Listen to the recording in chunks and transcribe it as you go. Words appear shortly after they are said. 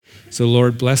So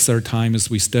Lord, bless our time as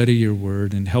we study your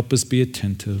word and help us be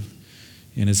attentive.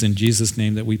 And it's in Jesus'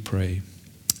 name that we pray.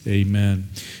 Amen.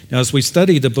 Now, as we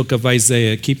study the book of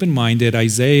Isaiah, keep in mind that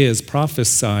Isaiah is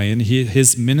prophesying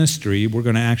his ministry. We're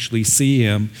going to actually see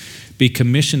him be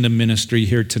commissioned to ministry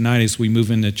here tonight as we move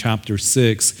into chapter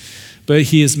 6. But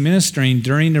he is ministering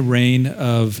during the reign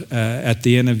of, at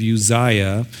the end of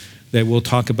Uzziah, that we'll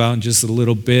talk about in just a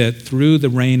little bit, through the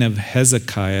reign of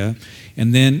Hezekiah,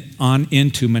 and then on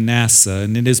into Manasseh.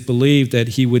 And it is believed that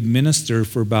he would minister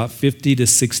for about 50 to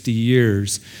 60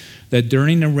 years. That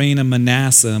during the reign of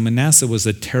Manasseh was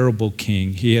a terrible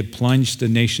king. He had plunged the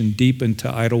nation deep into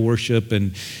idol worship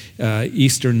and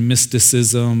Eastern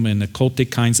mysticism and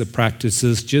occultic kinds of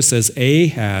practices, just as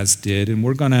Ahaz did. And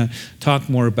we're going to talk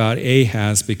more about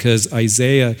Ahaz because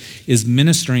Isaiah is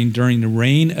ministering during the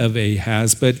reign of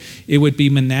Ahaz, but it would be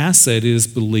Manasseh, it is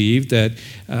believed, that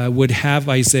would have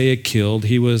Isaiah killed.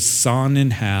 He was sawn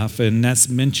in half, and that's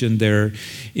mentioned there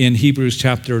in Hebrews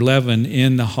chapter 11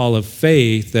 in the Hall of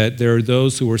Faith, that there are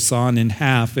those who were sawn in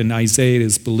half, and Isaiah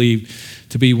is believed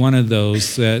to be one of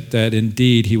those that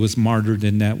indeed he was martyred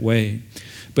in that way.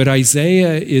 But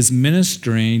Isaiah is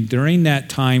ministering during that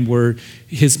time where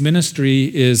his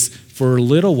ministry is for a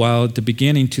little while at the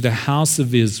beginning to the house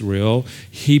of Israel.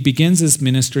 He begins his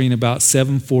ministry in about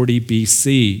 740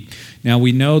 BC. Now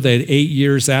we know that 8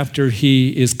 years after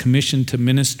he is commissioned to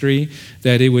ministry,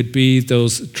 that it would be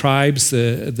those tribes,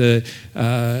 the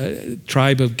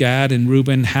tribe of Gad and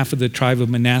Reuben, half of the tribe of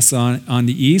Manasseh on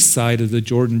the east side of the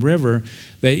Jordan River,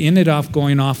 they ended up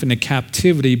going off into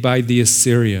captivity by the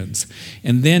Assyrians.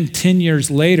 And then 10 years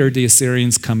later, the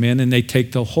Assyrians come in and they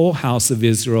take the whole house of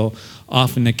Israel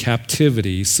off into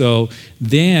captivity. So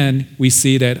then we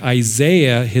see that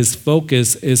Isaiah, his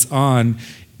focus is on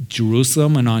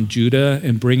Jerusalem and on Judah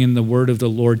and bringing the word of the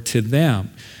Lord to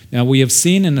them. Now we have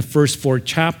seen in the first 4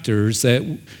 chapters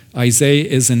that Isaiah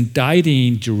is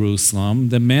indicting Jerusalem,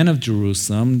 the men of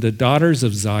Jerusalem, the daughters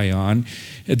of Zion,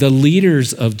 the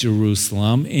leaders of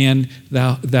Jerusalem, and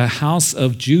the house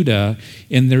of Judah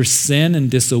in their sin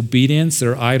and disobedience,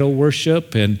 their idol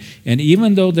worship, and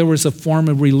even though there was a form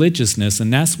of religiousness,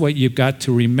 and that's what you've got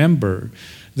to remember,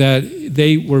 that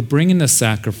they were bringing the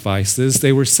sacrifices,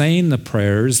 they were saying the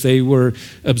prayers, they were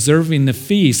observing the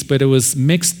feast, but it was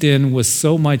mixed in with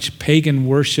so much pagan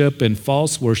worship and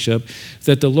false worship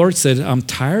that the Lord said, I'm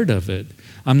tired of it.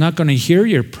 I'm not going to hear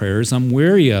your prayers. I'm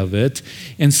weary of it.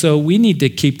 And so we need to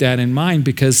keep that in mind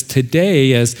because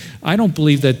today, as I don't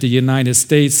believe that the United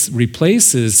States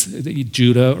replaces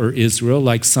Judah or Israel,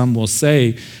 like some will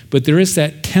say, but there is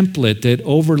that template that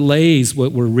overlays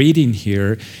what we're reading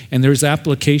here. And there's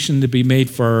application to be made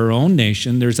for our own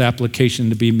nation. There's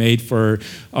application to be made for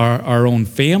our own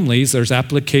families. There's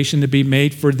application to be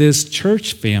made for this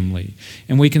church family.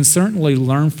 And we can certainly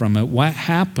learn from it what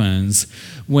happens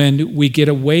when we get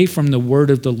away from the word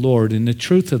of the Lord and the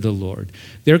truth of the Lord.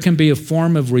 There can be a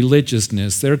form of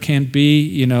religiousness. There can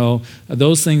be,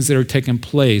 those things that are taking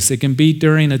place. It can be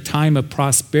during a time of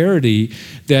prosperity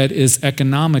that is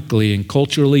economically and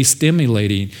culturally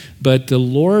stimulating. But the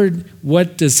Lord,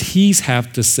 what does He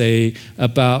have to say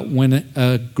about when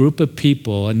a group of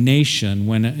people, a nation,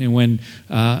 when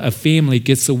a family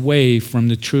gets away from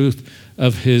the truth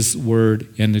of His word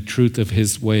and the truth of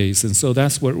His ways? And so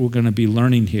that's what we're going to be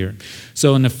learning here.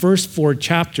 So in the first 4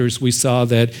 chapters, we saw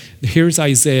that here's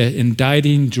Isaiah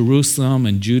indicting Jerusalem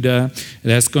and Judah.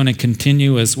 That's going to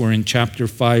continue as we're in chapter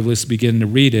 5. Let's begin to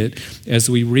read it. As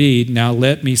we read, now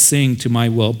let me sing to my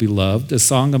well-beloved, a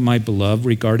song of my beloved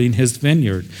regarding his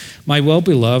vineyard. My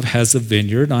well-beloved has a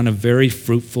vineyard on a very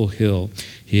fruitful hill.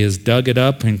 He has dug it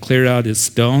up and cleared out its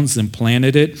stones and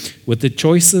planted it with the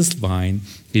choicest vine.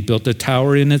 He built a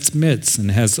tower in its midst and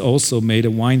has also made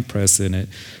a winepress in it.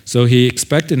 So he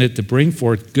expected it to bring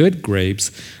forth good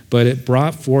grapes, but it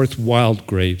brought forth wild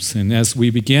grapes. And as we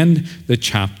begin the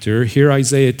chapter, here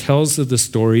Isaiah tells of the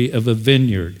story of a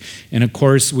vineyard. And of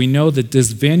course, we know that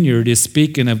this vineyard is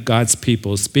speaking of God's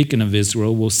people, speaking of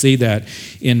Israel. We'll see that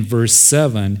in verse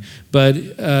 7.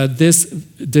 But this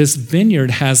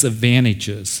vineyard has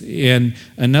advantages. In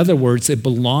other words, it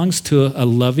belongs to a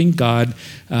loving God.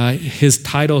 His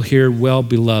title here,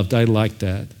 well-beloved, I like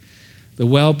that. The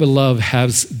well-beloved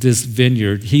has this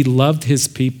vineyard. He loved his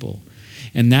people.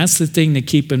 And that's the thing to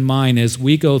keep in mind as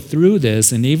we go through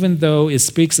this. And even though it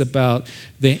speaks about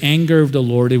the anger of the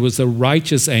Lord, it was a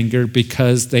righteous anger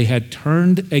because they had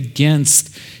turned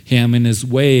against him and his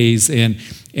ways.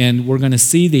 And we're going to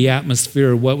see the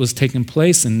atmosphere of what was taking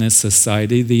place in this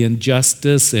society, the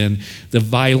injustice and the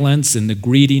violence and the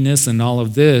greediness and all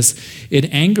of this. It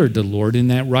angered the Lord in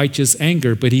that righteous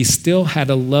anger, but he still had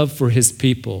a love for his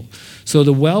people. So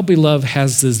the well-beloved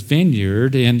has this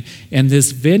vineyard, and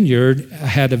this vineyard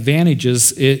had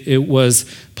advantages. It was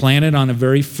planted on a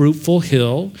very fruitful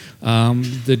hill.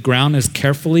 The ground is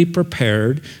carefully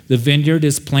prepared. The vineyard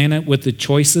is planted with the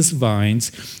choicest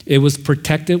vines. It was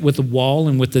protected with a wall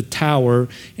and with a tower,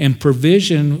 and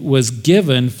provision was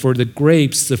given for the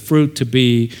grapes, the fruit, to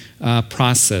be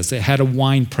processed. It had a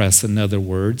wine press, in other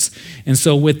words. And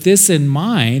so with this in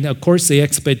mind, of course, the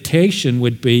expectation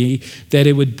would be that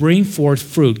it would bring forth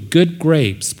fruit, good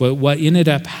grapes. But what ended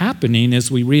up happening,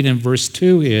 as we read in verse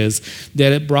 2, is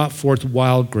that it brought forth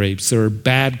wild grapes or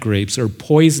bad grapes or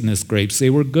poisonous grapes. They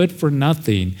were good for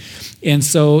nothing. And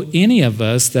so any of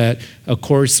us that, of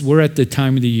course, we're at the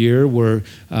time of the year where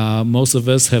most of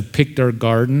us have picked our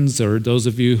gardens, or those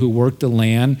of you who work the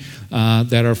land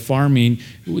that are farming,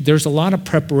 there's a lot of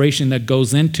preparation that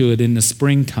goes into it in the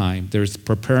springtime. There's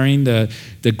preparing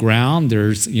the ground,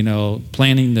 there's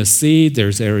planting the seed,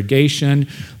 there's irrigation.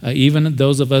 Even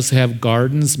those of us who have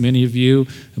gardens, many of you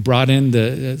brought in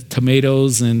the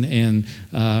tomatoes and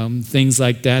things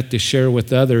like that to share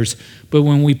with others. But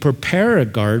when we prepare a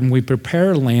garden, we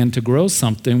prepare land to grow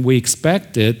something, we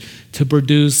expect it to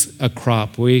produce a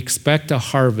crop. We expect a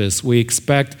harvest. We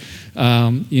expect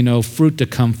fruit to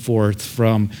come forth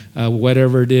from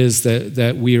whatever it is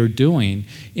that we are doing.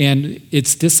 And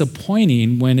it's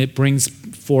disappointing when it brings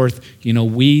forth,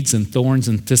 weeds and thorns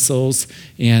and thistles,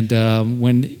 and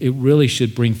when it really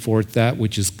should bring forth that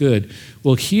which is good.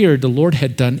 Well, here, the Lord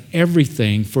had done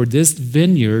everything for this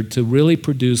vineyard to really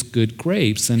produce good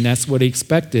grapes, and that's what he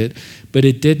expected, but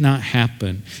it did not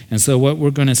happen. And so what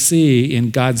we're going to see in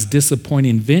God's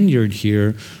disappointing vineyard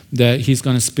here, that he's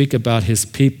going to speak about his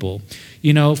people.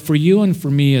 For you and for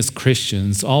me as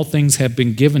Christians, all things have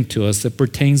been given to us that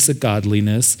pertains to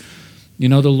godliness. The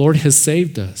Lord has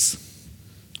saved us.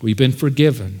 We've been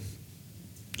forgiven.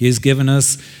 He has given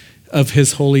us of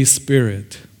his Holy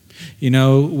Spirit.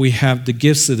 We have the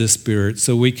gifts of the Spirit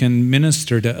so we can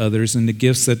minister to others and the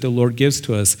gifts that the Lord gives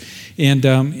to us. And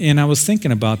I was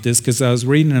thinking about this because I was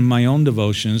reading in my own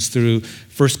devotions through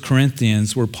 1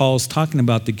 Corinthians where Paul's talking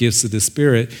about the gifts of the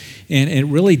Spirit. And it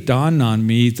really dawned on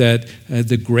me that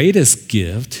the greatest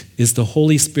gift is the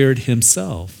Holy Spirit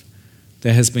himself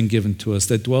that has been given to us,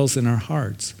 that dwells in our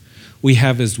hearts. We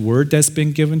have his word that's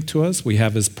been given to us. We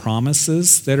have his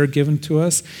promises that are given to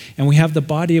us. And we have the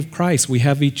body of Christ. We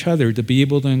have each other to be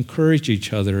able to encourage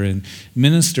each other and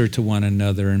minister to one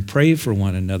another and pray for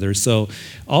one another. So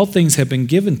all things have been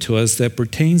given to us that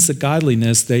pertains to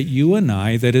godliness, that you and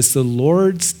I, that is the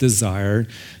Lord's desire,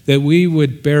 that we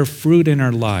would bear fruit in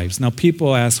our lives. Now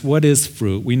people ask, what is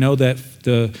fruit? We know that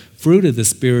the fruit of the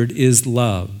Spirit is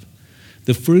love.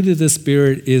 The fruit of the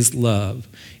Spirit is love.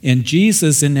 And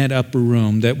Jesus in that upper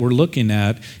room that we're looking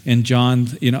at in John,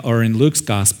 or in Luke's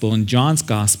gospel, in John's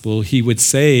gospel, he would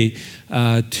say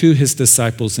to his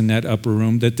disciples in that upper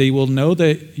room that they will know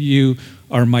that you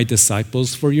are my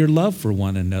disciples for your love for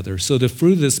one another. So the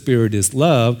fruit of the Spirit is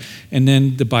love. And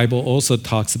then the Bible also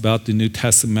talks about, the New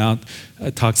Testament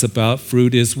talks about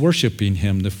fruit is worshiping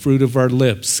him, the fruit of our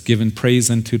lips, giving praise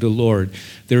unto the Lord.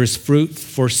 There is fruit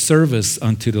for service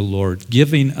unto the Lord,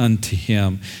 giving unto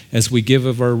him as we give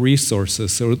of our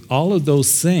resources. So all of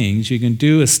those things, you can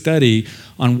do a study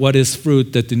on what is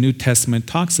fruit that the New Testament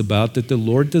talks about, that the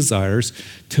Lord desires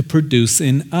to produce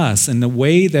in us. And the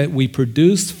way that we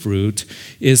produce fruit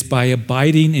is by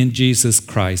abiding in Jesus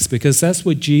Christ, because that's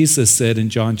what Jesus said in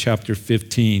John chapter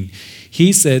 15.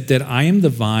 He said that I am the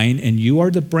vine and you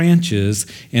are the branches,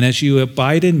 and as you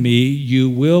abide in me, you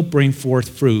will bring forth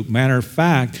fruit. Matter of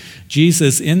fact,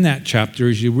 Jesus in that chapter,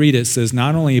 as you read it, says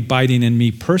not only abiding in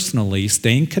me personally,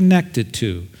 staying connected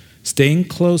to, staying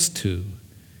close to.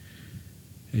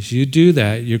 As you do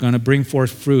that, you're going to bring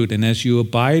forth fruit. And as you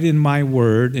abide in my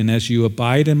word and as you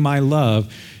abide in my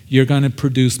love, you're going to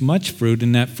produce much fruit,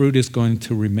 and that fruit is going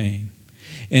to remain.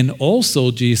 And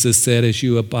also, Jesus said, as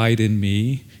you abide in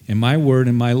me, in my word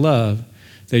and my love,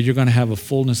 that you're going to have a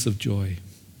fullness of joy.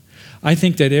 I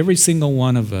think that every single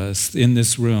one of us in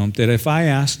this room, that if I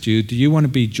asked you, do you want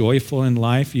to be joyful in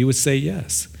life? You would say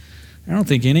yes. I don't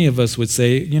think any of us would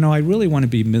say, I really want to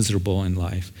be miserable in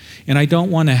life. And I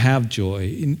don't want to have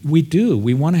joy. And we do.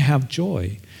 We want to have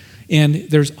joy. And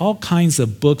there's all kinds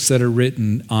of books that are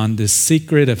written on the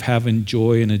secret of having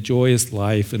joy and a joyous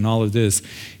life and all of this.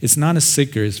 It's not a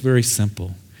secret. It's very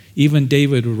simple. Even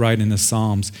David would write in the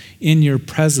Psalms, in your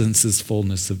presence is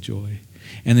fullness of joy.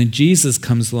 And then Jesus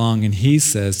comes along and he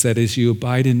says that as you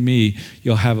abide in me,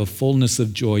 you'll have a fullness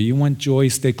of joy. You want joy,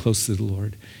 stay close to the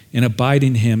Lord and abide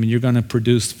in him, and you're going to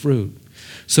produce fruit.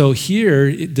 So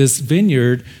here, this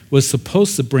vineyard was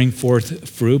supposed to bring forth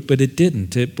fruit, but it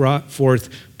didn't. It brought forth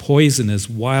poisonous,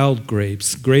 wild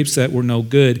grapes, grapes that were no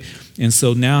good. And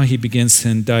so now he begins to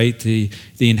indict the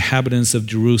inhabitants of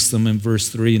Jerusalem in verse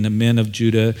 3, and the men of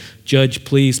Judah, judge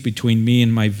please between me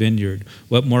and my vineyard.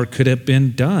 What more could have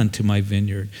been done to my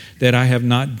vineyard that I have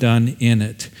not done in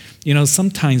it? You know,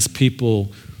 sometimes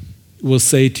people will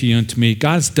say to you and to me,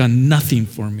 God's done nothing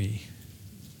for me.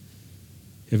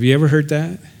 Have you ever heard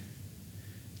that?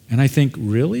 And I think,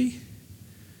 really?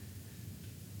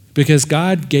 Because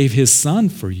God gave his son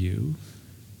for you,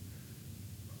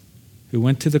 who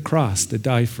went to the cross to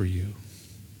die for you,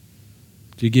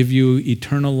 to give you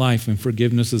eternal life and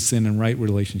forgiveness of sin and right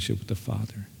relationship with the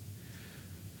Father.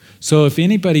 So if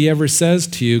anybody ever says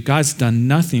to you, God's done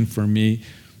nothing for me,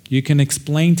 you can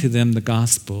explain to them the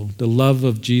gospel, the love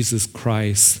of Jesus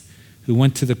Christ, who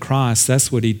went to the cross. That's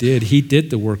what he did. He did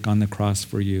the work on the cross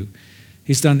for you.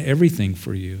 He's done everything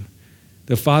for you.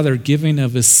 The Father giving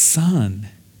of his Son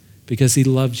because he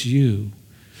loves you.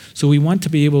 So we want to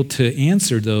be able to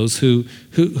answer those who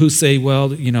say, well,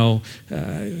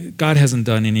 God hasn't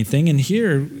done anything. And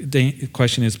here the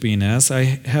question is being asked, I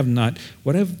have not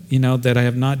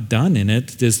done in it,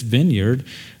 this vineyard.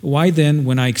 Why then,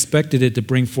 when I expected it to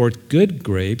bring forth good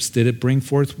grapes, did it bring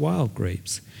forth wild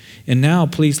grapes? And now,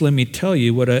 please let me tell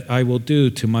you what I will do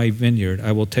to my vineyard.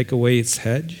 I will take away its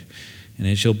hedge, and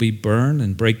it shall be burned,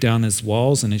 and break down its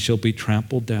walls, and it shall be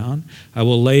trampled down. I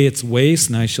will lay its waste,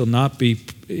 and it shall not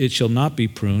be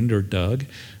pruned or dug,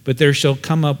 but there shall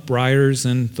come up briars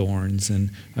and thorns, and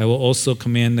I will also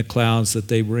command the clouds that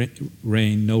they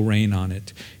rain no rain on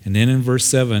it. And then in verse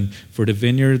 7, for the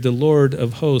vineyard of the Lord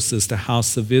of hosts is the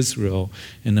house of Israel,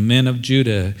 and the men of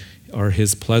Judah are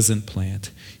his pleasant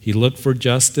plant. He looked for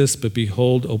justice, but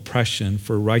behold oppression,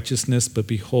 for righteousness, but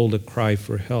behold a cry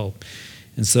for help.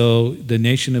 And so the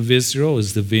nation of Israel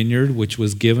is the vineyard which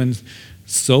was given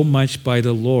so much by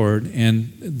the Lord,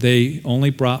 and they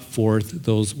only brought forth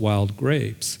those wild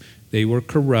grapes. They were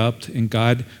corrupt, and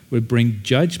God would bring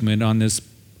judgment on this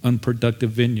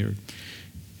unproductive vineyard.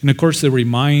 And of course, it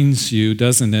reminds you,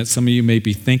 doesn't it? Some of you may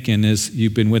be thinking, as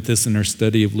you've been with us in our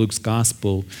study of Luke's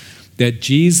gospel, that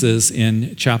Jesus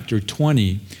in chapter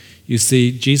 20, you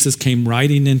see, Jesus came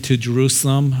riding into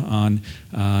Jerusalem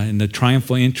in the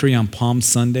triumphal entry on Palm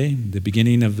Sunday, the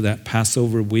beginning of that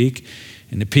Passover week.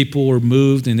 And the people were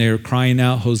moved, and they were crying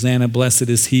out, Hosanna, blessed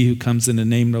is he who comes in the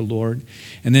name of the Lord.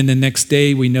 And then the next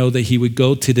day, we know that he would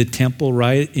go to the temple,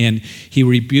 right? And he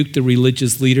rebuked the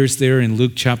religious leaders there in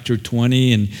Luke chapter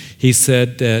 20. And he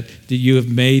said that you have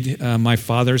made my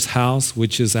Father's house,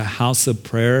 which is a house of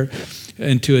prayer,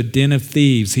 into a den of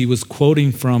thieves. He was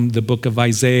quoting from the book of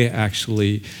Isaiah,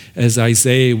 actually. As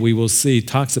Isaiah, we will see,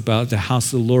 talks about the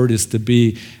house of the Lord is to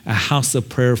be a house of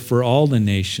prayer for all the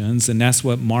nations. And that's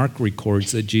what Mark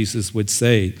records that Jesus would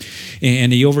say.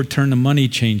 And he overturned the money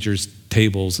changers'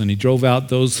 tables, and he drove out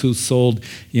those who sold,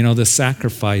 the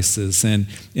sacrifices. And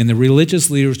the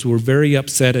religious leaders were very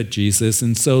upset at Jesus.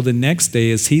 And so the next day,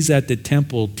 as he's at the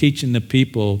temple teaching the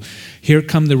people, here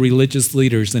come the religious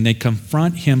leaders, and they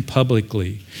confront him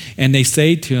publicly. And they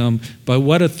say to him, by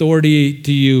what authority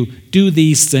do you do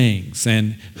these things?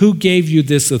 And who gave you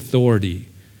this authority?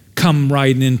 Come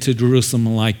riding into Jerusalem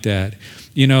like that.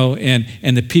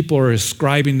 And the people are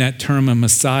ascribing that term of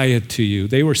Messiah to you.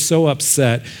 They were so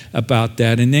upset about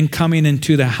that. And then coming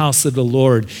into the house of the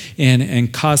Lord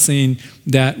and causing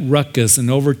that ruckus and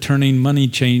overturning money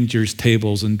changers'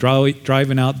 tables and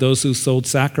driving out those who sold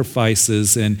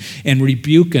sacrifices and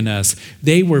rebuking us.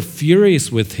 They were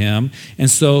furious with him. And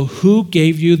so who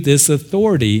gave you this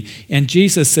authority? And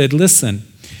Jesus said, listen,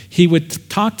 he would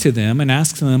talk to them and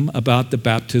ask them about the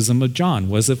baptism of John.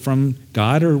 Was it from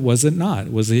God or was it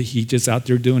not? Was it he just out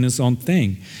there doing his own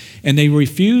thing? And they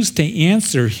refused to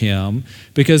answer him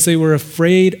because they were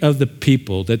afraid of the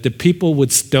people, that the people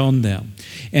would stone them.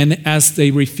 And as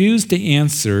they refused to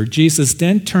answer, Jesus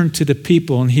then turned to the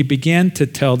people and he began to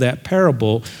tell that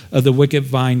parable of the wicked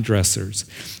vine dressers.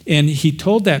 And he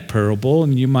told that parable,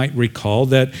 and you might recall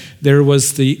that there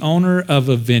was the owner of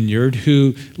a vineyard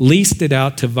who leased it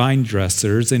out to vine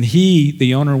dressers, and he,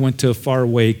 the owner, went to a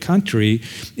faraway country,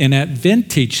 and at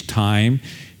vintage time,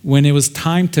 when it was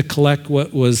time to collect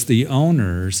what was the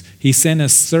owner's, he sent a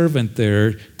servant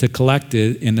there to collect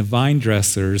it, and the vine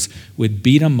dressers would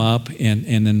beat him up and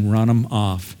then run him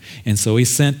off. And so he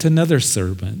sent another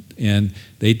servant, and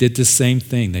they did the same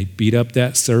thing. They beat up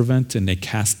that servant, and they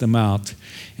cast him out.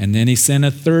 And then he sent a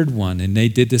third one, and they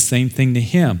did the same thing to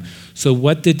him. So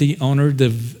what did the owner of the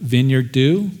vineyard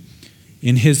do?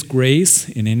 In his grace,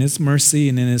 and in his mercy,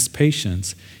 and in his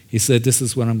patience, he said, this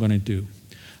is what I'm going to do.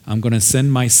 I'm going to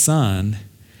send my son,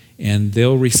 and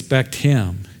they'll respect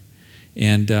him.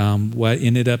 And what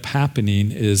ended up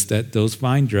happening is that those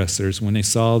vine dressers, when they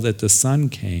saw that the son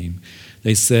came,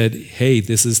 they said, hey,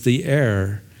 this is the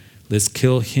heir. Let's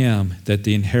kill him that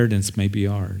the inheritance may be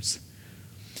ours.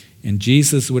 And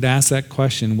Jesus would ask that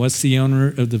question, what's the owner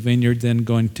of the vineyard then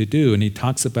going to do? And he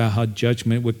talks about how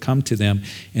judgment would come to them.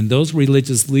 And those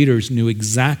religious leaders knew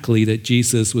exactly that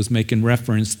Jesus was making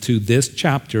reference to this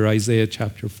chapter, Isaiah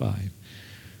chapter 5.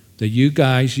 That you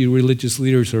guys, you religious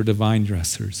leaders, are the vine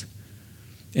dressers.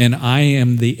 And I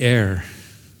am the heir.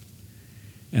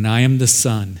 And I am the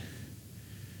son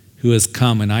who has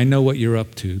come, and I know what you're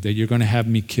up to, that you're going to have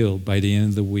me killed by the end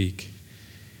of the week.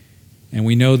 And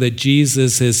we know that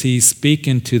Jesus, as he's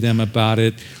speaking to them about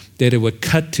it, that it would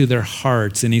cut to their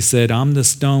hearts. And he said, I'm the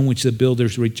stone which the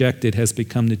builders rejected has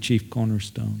become the chief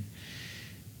cornerstone.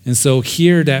 And so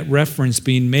here that reference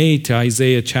being made to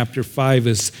Isaiah chapter 5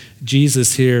 is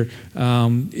Jesus here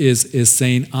is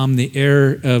saying, I'm the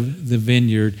heir of the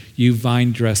vineyard, you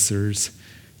vine dressers.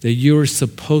 That you are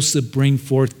supposed to bring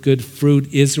forth good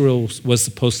fruit. Israel was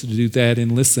supposed to do that.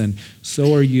 And listen,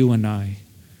 so are you and I.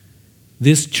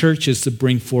 This church is to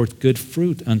bring forth good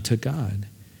fruit unto God.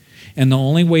 And the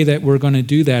only way that we're going to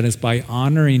do that is by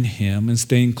honoring him and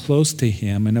staying close to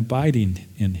him and abiding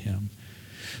in him.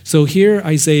 So here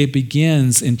Isaiah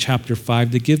begins in chapter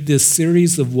 5 to give this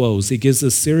series of woes. He gives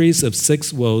a series of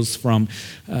 6 woes from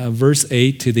verse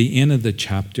 8 to the end of the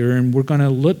chapter. And we're going to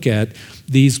look at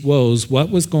these woes, what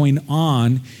was going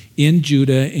on in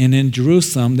Judah and in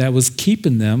Jerusalem that was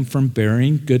keeping them from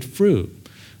bearing good fruit.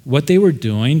 What they were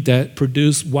doing that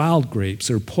produced wild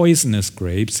grapes or poisonous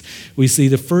grapes. We see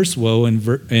the first woe in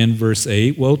verse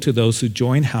 8, woe to those who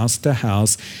join house to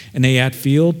house, and they add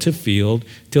field to field,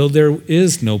 till there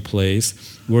is no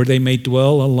place where they may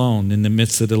dwell alone in the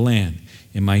midst of the land.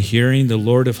 In my hearing, the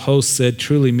Lord of hosts said,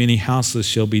 truly many houses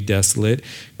shall be desolate,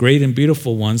 great and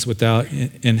beautiful ones without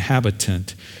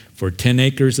inhabitant. For 10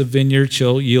 acres of vineyard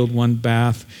shall yield 1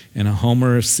 bath, and a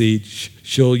homer of seed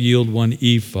shall yield 1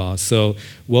 ephah. So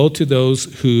woe to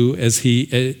those who, as he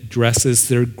addresses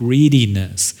their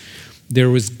greediness.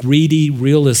 There was greedy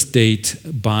real estate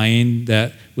buying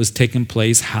that was taking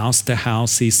place house to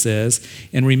house, he says.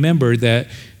 And remember that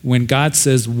when God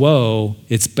says woe,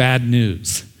 it's bad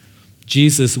news.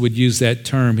 Jesus would use that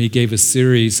term. He gave a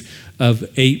series of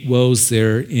 8 woes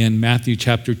there in Matthew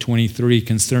chapter 23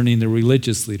 concerning the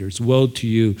religious leaders. Woe to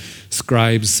you,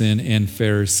 scribes and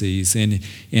Pharisees.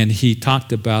 And he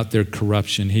talked about their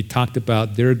corruption. He talked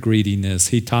about their greediness.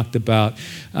 He talked about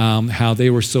how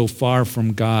they were so far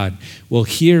from God. Well,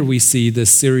 here we see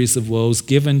this series of woes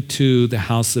given to the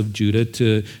house of Judah,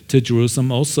 to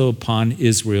Jerusalem, also upon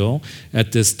Israel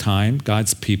at this time,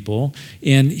 God's people.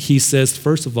 And he says,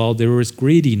 first of all, there was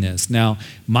greediness. Now,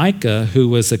 Micah, who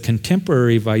was a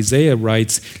contemporary of Isaiah,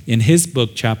 writes in his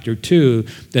book, chapter 2,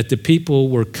 that the people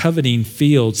were coveting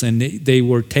fields and they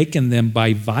were taking them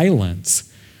by violence.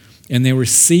 And they were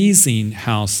seizing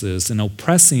houses and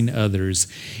oppressing others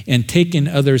and taking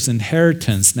others'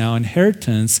 inheritance. Now,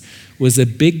 inheritance was a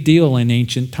big deal in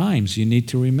ancient times. You need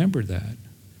to remember that.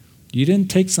 You didn't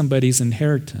take somebody's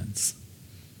inheritance.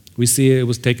 We see it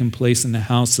was taking place in the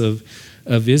house of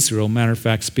Israel. Matter of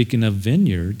fact, speaking of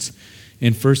vineyards,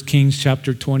 in 1 Kings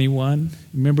chapter 21,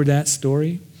 remember that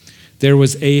story? There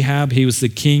was Ahab. He was the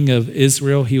king of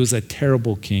Israel. He was a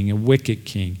terrible king, a wicked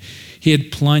king. He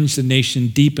had plunged the nation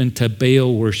deep into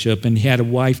Baal worship, and he had a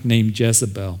wife named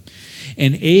Jezebel.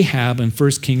 And Ahab, in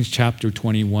 1 Kings chapter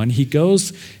 21, he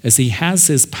goes, as he has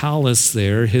his palace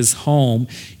there, his home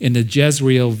in the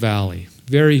Jezreel Valley.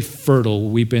 Very fertile.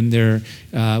 We've been there.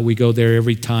 We go there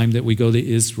every time that we go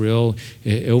to Israel.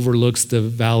 It overlooks the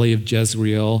valley of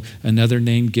Jezreel. Another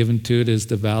name given to it is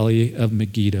the valley of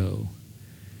Megiddo.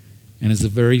 And it's a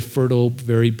very fertile,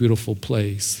 very beautiful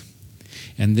place.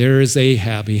 And there is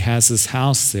Ahab. He has his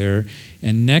house there.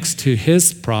 And next to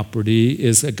his property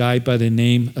is a guy by the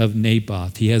name of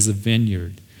Naboth. He has a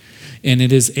vineyard. And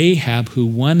it is Ahab who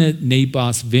wanted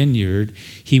Naboth's vineyard.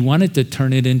 He wanted to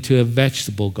turn it into a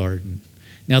vegetable garden.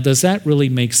 Now, does that really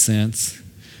make sense?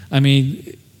 I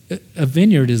mean, a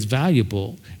vineyard is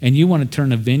valuable, and you want to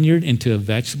turn a vineyard into a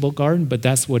vegetable garden, but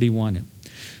that's what he wanted.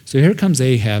 So here comes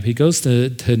Ahab. He goes to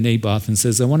Naboth and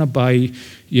says, I want to buy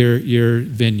your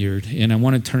vineyard, and I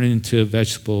want to turn it into a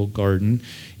vegetable garden.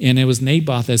 And it was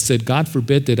Naboth that said, God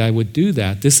forbid that I would do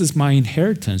that. This is my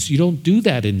inheritance. You don't do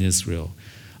that in Israel.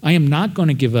 I am not going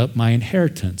to give up my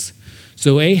inheritance.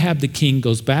 So Ahab the king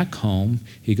goes back home.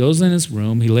 He goes in his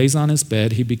room. He lays on his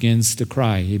bed. He begins to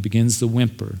cry. He begins to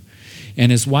whimper.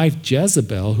 And his wife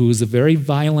Jezebel, who was a very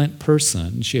violent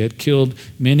person, she had killed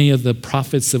many of the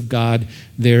prophets of God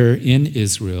there in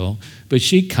Israel, but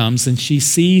she comes and she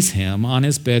sees him on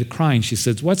his bed crying. She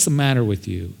says, "What's the matter with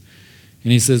you?"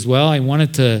 And he says, "Well, I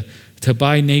wanted to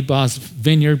buy Naboth's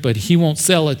vineyard, but he won't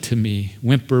sell it to me."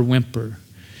 Whimper, whimper.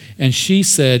 And she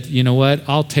said, "You know what?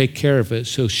 I'll take care of it."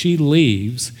 So she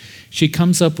leaves. She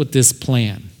comes up with this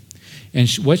plan. And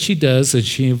what she does is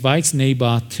she invites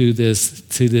Naboth to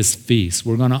this feast.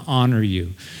 "We're going to honor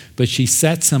you." But she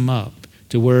sets him up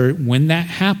to where when that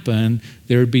happened,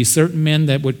 there would be certain men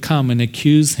that would come and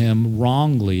accuse him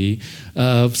wrongly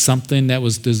of something that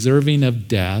was deserving of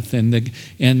death. And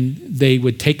they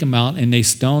would take him out and they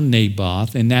stoned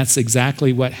Naboth. And that's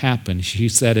exactly what happened. She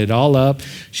set it all up.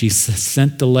 She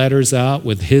sent the letters out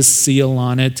with his seal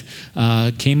on it,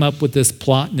 came up with this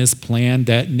plot and this plan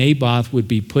that Naboth would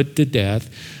be put to death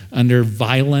under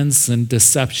violence and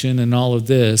deception and all of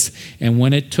this. And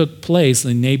when it took place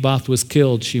and Naboth was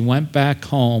killed, she went back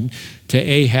home to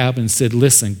Ahab and said,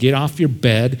 "Listen, get off your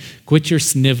bed, quit your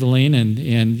sniveling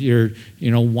and your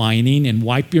whining, and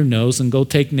wipe your nose and go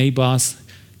take Naboth's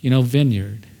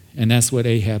vineyard." And that's what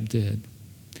Ahab did.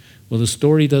 Well, the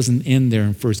story doesn't end there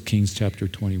in 1 Kings chapter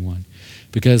 21,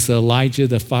 because Elijah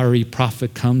the fiery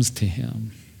prophet comes to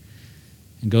him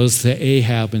and goes to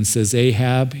Ahab and says,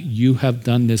 "Ahab, you have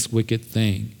done this wicked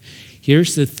thing."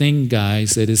 Here's the thing,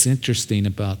 guys, that is interesting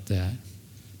about that.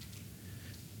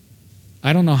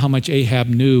 I don't know how much Ahab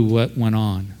knew what went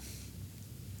on,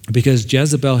 because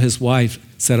Jezebel, his wife,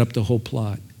 set up the whole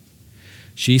plot.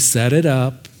 She set it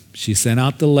up. She sent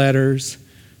out the letters.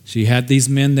 She had these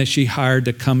men that she hired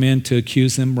to come in to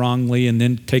accuse him wrongly and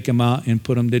then take him out and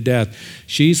put him to death.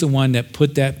 She's the one that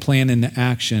put that plan into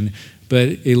action.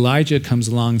 But Elijah comes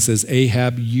along and says,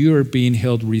 "Ahab, you are being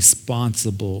held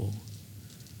responsible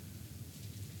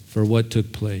for what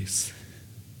took place."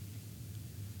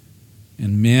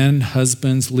 And men,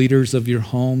 husbands, leaders of your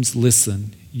homes,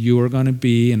 listen, you are going to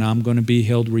be, and I'm going to be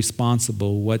held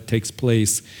responsible what takes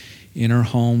place in our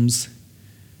homes.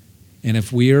 And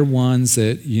if we are ones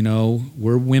that,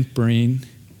 we're whimpering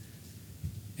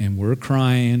and we're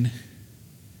crying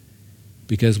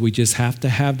because we just have to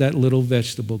have that little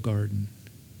vegetable garden,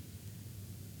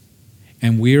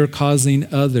 and we are causing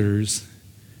others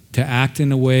to act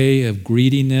in a way of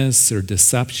greediness or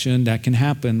deception, that can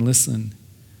happen. Listen,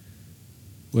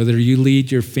 whether you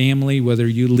lead your family, whether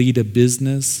you lead a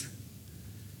business,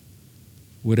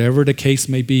 whatever the case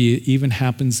may be, it even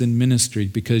happens in ministry,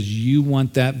 because you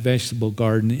want that vegetable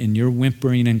garden and you're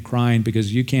whimpering and crying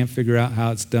because you can't figure out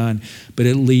how it's done, but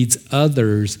it leads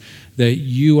others that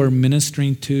you are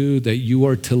ministering to, that you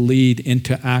are to lead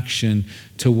into action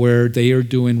to where they are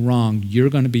doing wrong. You're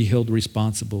going to be held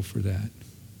responsible for that.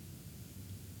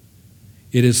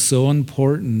 It is so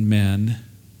important, men,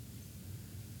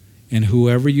 and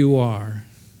whoever you are,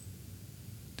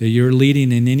 that you're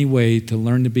leading in any way to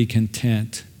learn to be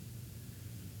content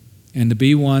and to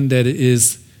be one that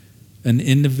is an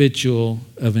individual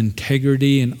of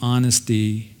integrity and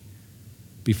honesty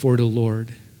before the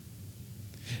Lord.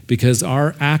 Because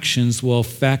our actions will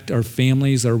affect our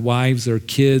families, our wives, our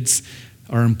kids,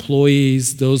 our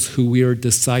employees, those who we are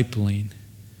discipling.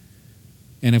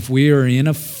 And if we are in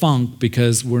a funk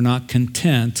because we're not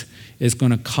content, it's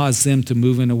going to cause them to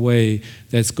move in a way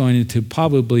that's going to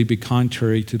probably be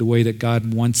contrary to the way that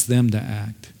God wants them to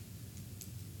act.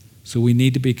 So we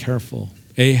need to be careful.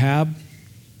 Ahab,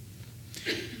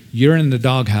 you're in the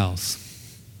doghouse,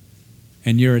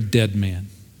 and you're a dead man.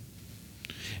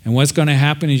 And what's going to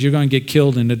happen is you're going to get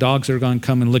killed, and the dogs are going to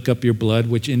come and lick up your blood,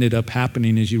 which ended up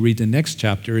happening as you read the next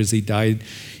chapter, as he died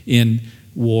in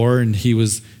war, and he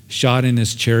was shot in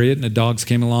his chariot, and the dogs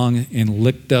came along and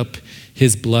licked up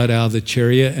his blood out of the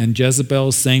chariot. And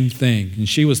Jezebel, same thing. And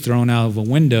she was thrown out of a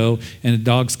window, and the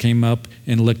dogs came up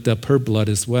and licked up her blood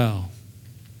as well.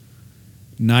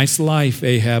 Nice life,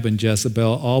 Ahab and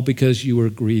Jezebel, all because you were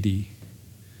greedy.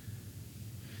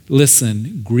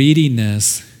 Listen,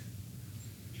 greediness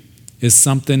is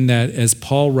something that, as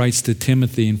Paul writes to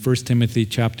Timothy in 1 Timothy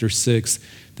chapter 6,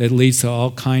 that leads to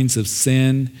all kinds of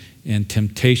sin and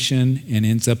temptation and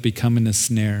ends up becoming a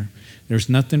snare. There's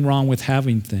nothing wrong with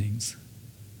having things.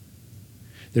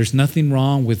 There's nothing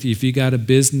wrong with, if you got a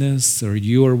business or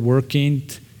you are working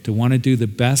to want to do the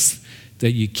best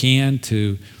that you can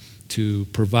to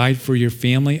provide for your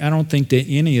family. I don't think that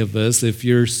any of us, if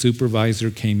your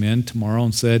supervisor came in tomorrow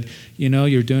and said,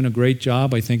 you're doing a great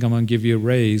job, I think I'm going to give you a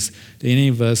raise, that any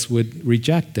of us would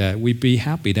reject that. We'd be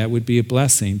happy. That would be a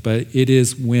blessing. But it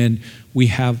is when we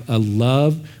have a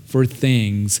love for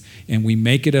things, and we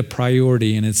make it a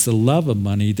priority, and it's the love of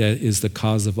money that is the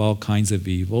cause of all kinds of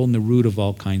evil and the root of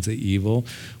all kinds of evil.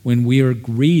 When we are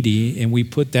greedy and we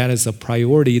put that as a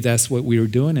priority, that's what we are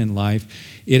doing in life,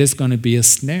 it is going to be a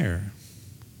snare.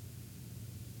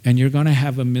 And you're going to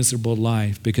have a miserable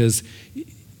life, because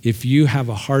if you have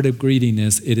a heart of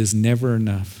greediness, it is never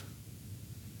enough.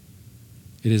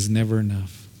 It is never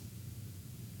enough.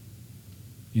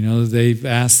 You know, they've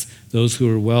asked those who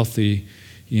are wealthy,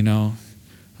 when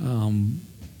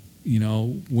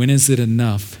is it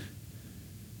enough?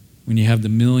 When you have the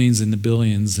millions and the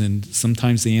billions, and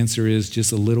sometimes the answer is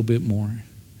just a little bit more.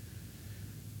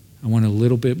 I want a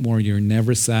little bit more. You're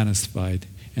never satisfied.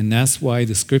 And that's why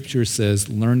the scripture says,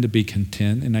 learn to be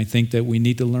content. And I think that we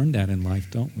need to learn that in life,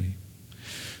 don't we?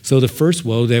 So the first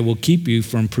woe that will keep you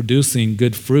from producing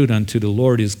good fruit unto the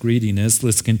Lord is greediness.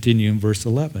 Let's continue in verse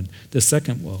 11. The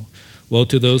second woe. Woe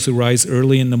to those who rise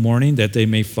early in the morning, that they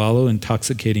may follow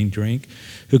intoxicating drink,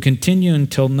 who continue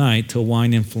until night, till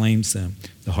wine inflames them.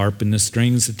 The harp and the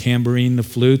strings, the tambourine, the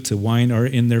flute, the wine are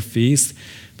in their feast,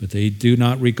 but they do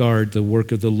not regard the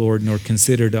work of the Lord, nor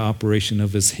consider the operation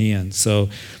of his hand. So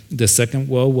the second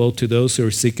woe to those who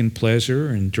are seeking pleasure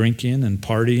and drinking and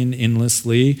partying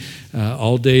endlessly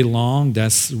all day long.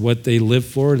 That's what they live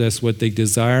for. That's what they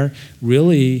desire.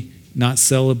 Really not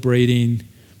celebrating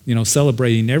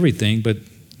everything, but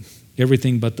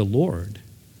everything but the Lord.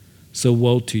 So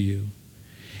woe to you.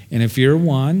 And if you're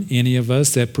any of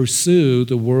us that pursue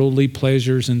the worldly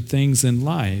pleasures and things in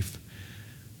life,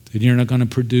 then you're not going to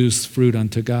produce fruit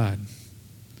unto God.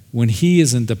 When he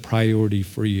isn't the priority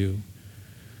for you,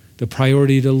 the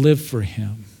priority to live for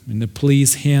him and to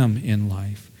please him in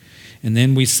life. And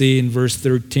then we see in verse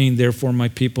 13, therefore my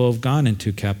people have gone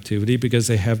into captivity because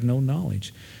they have no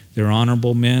knowledge. Their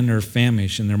honorable men are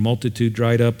famished, and their multitude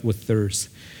dried up with thirst.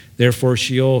 Therefore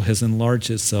Sheol has enlarged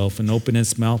itself and opened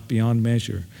its mouth beyond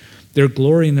measure. Their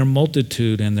glory and their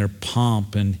multitude and their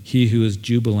pomp, and he who is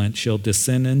jubilant shall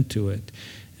descend into it.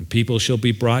 And people shall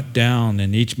be brought down,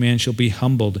 and each man shall be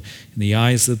humbled, and the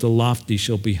eyes of the lofty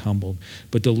shall be humbled.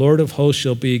 But the Lord of hosts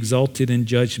shall be exalted in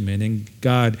judgment, and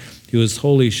God, who is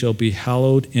holy, shall be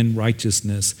hallowed in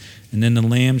righteousness. And then the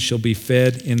lambs shall be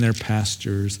fed in their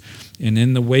pastures, and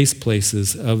in the waste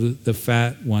places of the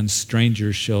fat ones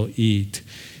strangers shall eat.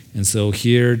 And so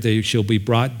here they shall be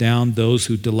brought down, those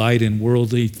who delight in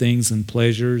worldly things and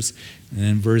pleasures. And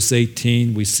in verse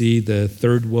 18, we see the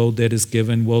third woe that is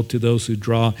given. Woe to those who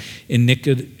draw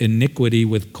iniquity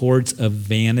with cords of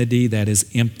vanity, that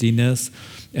is emptiness,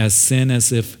 as sin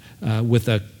as if with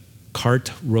a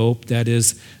cart rope, that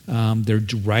is, they're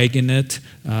dragging it,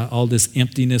 all this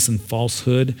emptiness and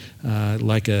falsehood,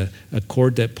 like a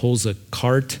cord that pulls a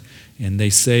cart. And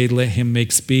they say, let him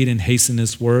make speed and hasten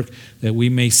his work, that we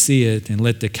may see it, and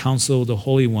let the counsel of the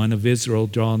Holy One of Israel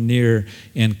draw near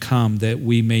and come, that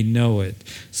we may know it.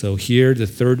 So here, the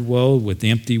third woe, with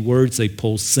empty words, they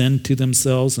pull sin to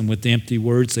themselves, and with empty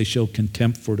words, they show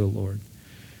contempt for the Lord.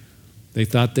 They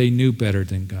thought they knew better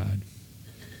than God.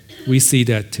 We see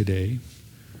that today.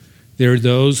 There are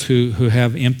those who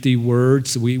have empty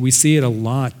words. We see it a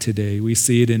lot today. We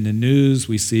see it in the news.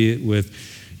 We see it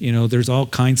with, there's all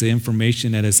kinds of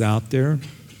information that is out there.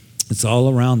 It's all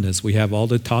around us. We have all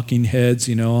the talking heads,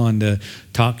 on the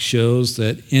talk shows,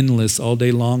 that endless all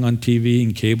day long on TV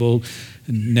and cable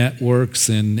networks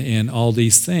and all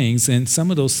these things. And some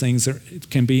of those things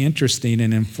can be interesting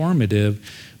and informative,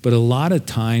 but a lot of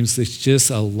times it's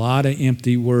just a lot of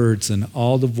empty words and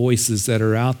all the voices that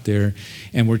are out there,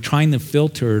 and we're trying to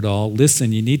filter it all.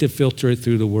 Listen, you need to filter it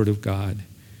through the Word of God.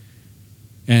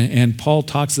 And Paul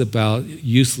talks about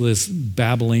useless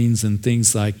babblings and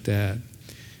things like that.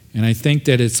 And I think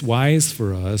that it's wise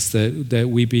for us that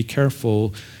we be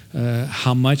careful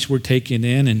how much we're taking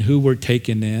in and who we're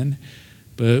taking in,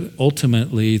 but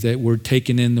ultimately that we're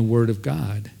taking in the Word of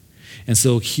God. And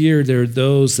so here there are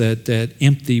those that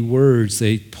empty words,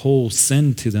 they pull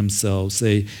sin to themselves.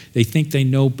 They think they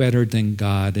know better than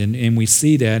God. And we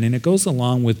see that. And it goes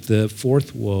along with the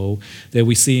fourth woe that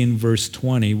we see in verse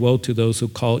 20. Woe to those who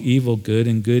call evil good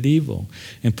and good evil,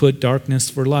 and put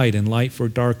darkness for light and light for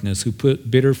darkness, who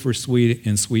put bitter for sweet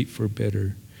and sweet for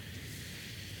bitter.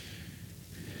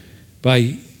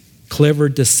 By clever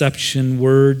deceptive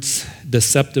words,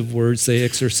 they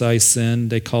exercise sin.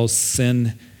 They call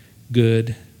sin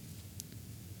good.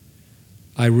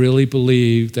 I really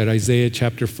believe that Isaiah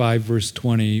chapter 5 verse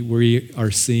 20, we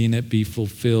are seeing it be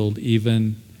fulfilled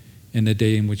even in the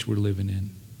day in which we're living in.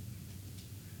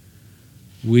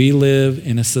 We live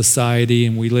in a society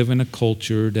and we live in a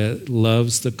culture that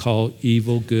loves to call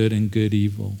evil good and good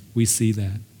evil. We see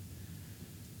that.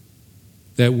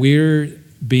 That we're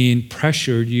being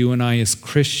pressured, you and I as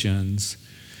Christians,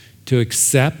 to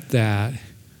accept that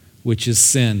which is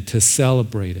sin, to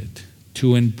celebrate it,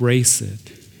 to embrace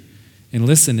it. And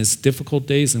listen, it's difficult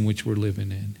days in which we're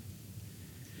living in.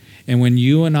 And when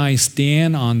you and I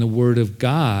stand on the Word of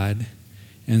God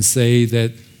and say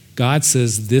that God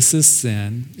says this is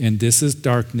sin, and this is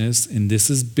darkness, and this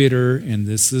is bitter, and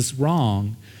this is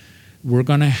wrong, we're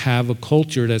going to have a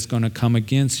culture that's going to come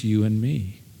against you and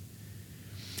me.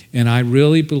 And I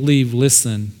really believe,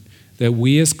 listen, that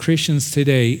we as Christians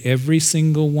today, every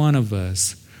single one of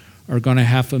us, are going to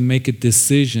have to make a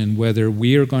decision whether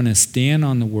we are going to stand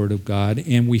on the Word of God,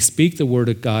 and we speak the Word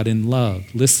of God in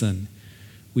love. Listen,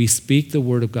 we speak the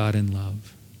Word of God in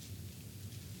love.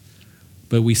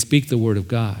 But we speak the Word of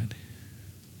God.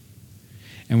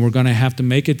 And we're going to have to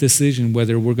make a decision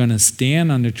whether we're going to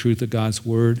stand on the truth of God's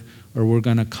Word or we're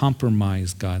going to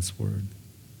compromise God's Word.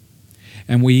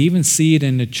 And we even see it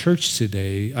in the church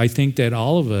today. I think that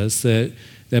all of us, that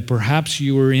perhaps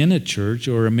you were in a church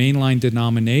or a mainline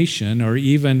denomination, or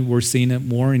even we're seeing it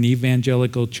more in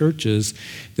evangelical churches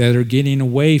that are getting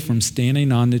away from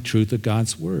standing on the truth of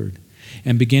God's Word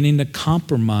and beginning to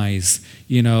compromise,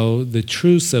 the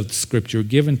truths of Scripture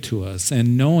given to us,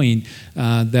 and knowing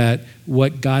that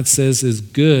what God says is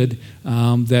good,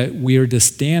 that we are to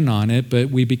stand on it, but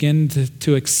we begin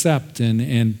to accept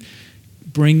and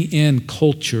bring in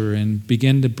culture and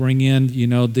begin to bring in,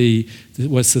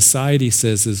 what society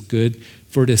says is good,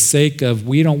 for the sake of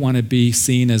we don't want to be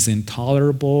seen as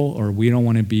intolerable, or we don't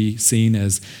want to be seen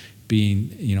as being,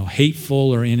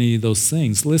 hateful or any of those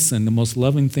things. Listen, the most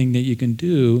loving thing that you can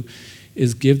do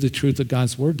is give the truth of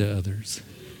God's Word to others.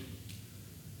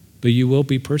 But you will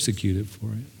be persecuted for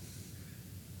it.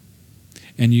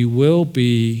 And you will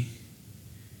be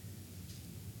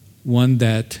one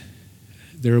that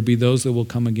there will be those that will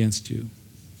come against you.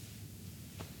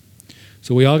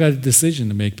 So we all got a decision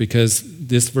to make, because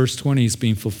this verse 20 is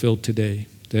being fulfilled today.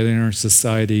 That in our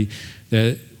society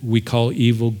that we call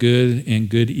evil good and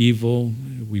good evil.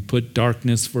 We put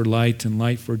darkness for light and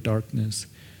light for darkness.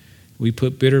 We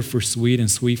put bitter for sweet and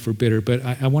sweet for bitter. But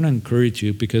I want to encourage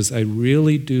you, because I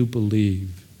really do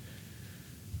believe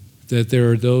that there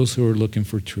are those who are looking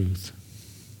for truth.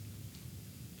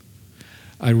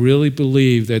 I really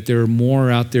believe that there are more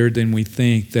out there than we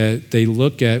think, that they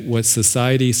look at what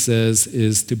society says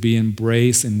is to be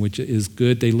embraced and which is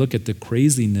good. They look at the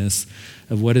craziness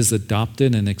of what is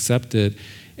adopted and accepted,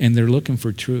 and they're looking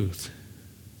for truth.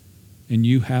 And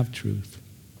you have truth.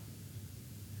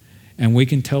 And we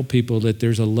can tell people that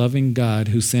there's a loving God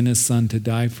who sent His Son to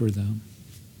die for them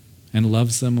and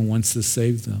loves them and wants to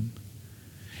save them.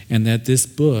 And that this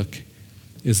book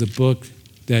is a book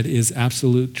that is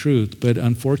absolute truth. But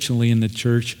unfortunately in the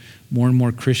church, more and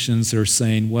more Christians are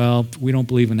saying, well, we don't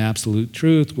believe in absolute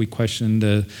truth. We question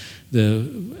the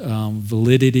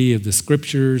validity of the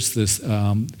Scriptures, this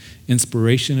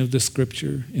inspiration of the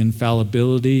Scripture,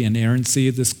 infallibility, inerrancy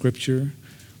of the Scripture.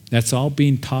 That's all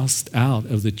being tossed out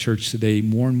of the church today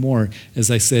more and more.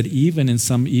 As I said, even in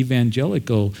some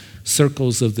evangelical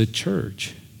circles of the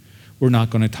church. We're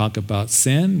not going to talk about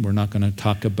sin. We're not going to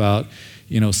talk about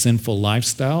sinful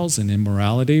lifestyles and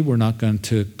immorality. We're not going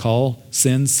to call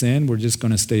sin, sin. We're just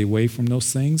going to stay away from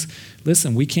those things.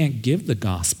 Listen, we can't give the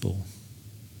gospel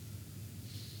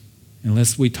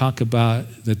unless we talk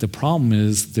about that the problem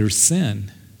is there's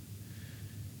sin.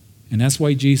 And that's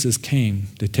why Jesus came,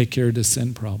 to take care of the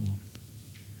sin problem.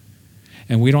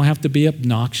 And we don't have to be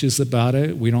obnoxious about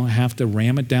it. We don't have to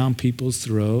ram it down people's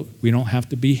throat. We don't have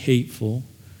to be hateful,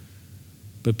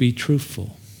 but be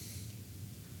truthful.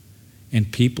 And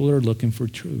people are looking for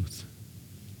truth.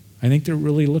 I think they're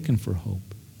really looking for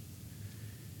hope.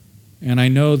 And I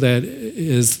know that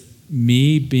as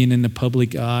me being in the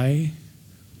public eye,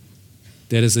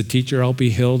 that as a teacher I'll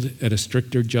be held at a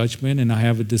stricter judgment, and I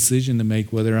have a decision to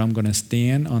make whether I'm going to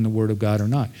stand on the Word of God or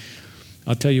not.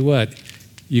 I'll tell you what,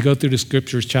 you go through the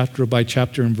Scriptures chapter by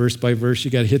chapter and verse by verse,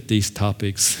 you got to hit these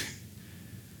topics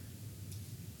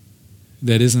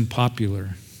that isn't popular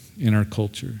in our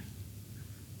culture.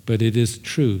 But it is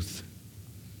truth.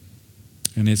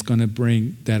 And it's going to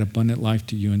bring that abundant life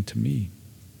to you and to me.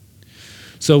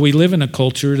 So we live in a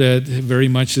culture that very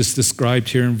much is described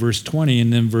here in verse 20.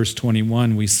 And then verse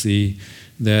 21, we see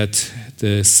that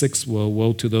the sixth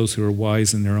woe to those who are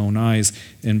wise in their own eyes.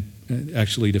 And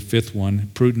actually the fifth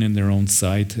one, prudent in their own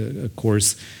sight. Of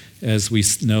course, as we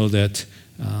know that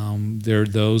there are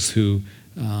those who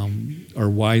are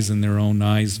wise in their own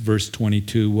eyes. Verse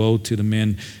 22, woe to the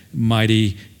men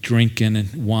mighty drink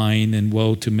and wine, and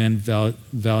woe to men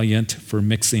valiant for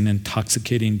mixing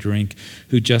intoxicating drink,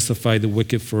 who justify the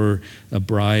wicked for a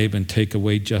bribe and take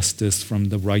away justice from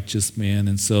the righteous man.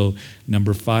 And so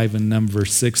number 5 and number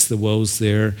 6, the woes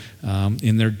there,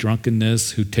 in their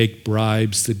drunkenness, who take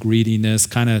bribes, the greediness,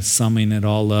 kind of summing it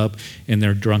all up in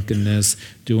their drunkenness,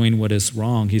 doing what is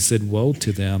wrong. He said, woe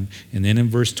to them. And then in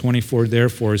verse 24,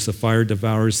 therefore, as the fire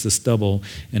devours the stubble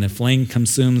and a flame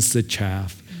consumes the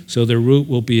chaff, so their root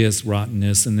will be as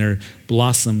rottenness, and their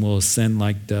blossom will ascend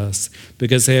like dust,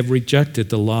 because they have rejected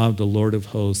the law of the Lord of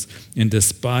hosts and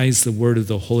despised the word of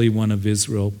the Holy One of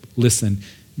Israel. Listen,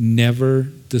 never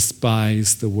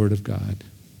despise the word of God.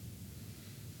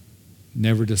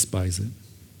 Never despise it.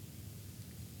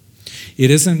 It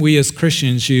isn't we as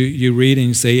Christians, you read and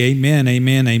you say, amen,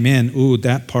 amen, amen. Ooh,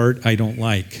 that part I don't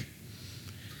like.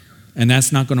 And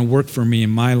that's not going to work for me in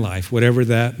my life, whatever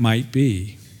that might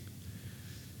be.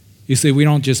 You see, we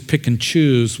don't just pick and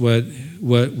choose what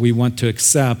we want to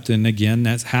accept. And again,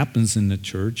 that happens in the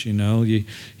church. You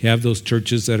have those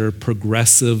churches that are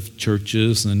progressive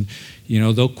churches, and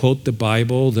they'll quote the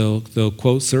Bible, they'll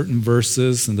quote certain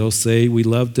verses, and they'll say, we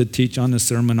love to teach on the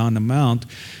Sermon on the Mount,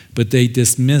 but they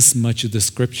dismiss much of the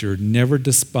Scripture. Never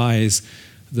despise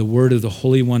the word of the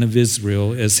Holy One of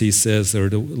Israel, as he says, or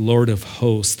the Lord of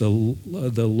hosts, the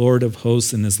Lord of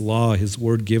hosts in his law, his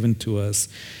word given to us.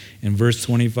 In verse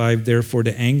 25, therefore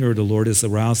the anger of the Lord is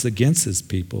aroused against his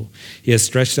people. He has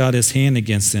stretched out his hand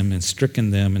against them and stricken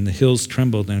them, and the hills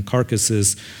trembled, and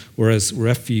carcasses were as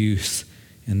refuse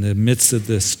in the midst of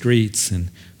the streets. And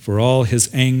for all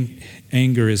his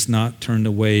anger is not turned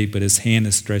away, but his hand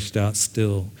is stretched out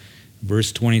still.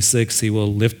 Verse 26, he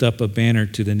will lift up a banner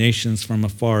to the nations from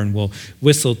afar and will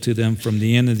whistle to them from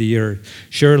the end of the earth.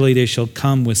 Surely they shall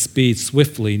come with speed,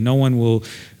 swiftly. No one will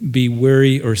be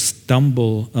weary or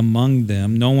stumble among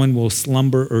them. No one will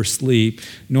slumber or sleep,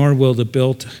 nor will the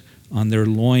belt on their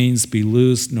loins be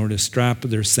loosed, nor the strap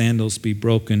of their sandals be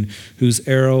broken, whose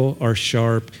arrows are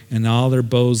sharp, and all their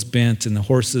bows bent, and the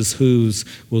horses' hooves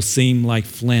will seem like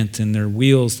flint, and their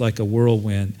wheels like a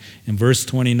whirlwind. In verse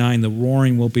 29, the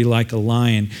roaring will be like a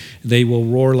lion. They will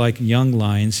roar like young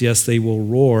lions. Yes, they will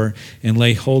roar and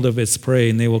lay hold of its prey,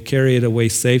 and they will carry it away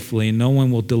safely, and no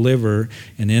one will deliver.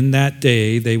 And in that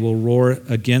day they will roar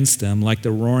against them like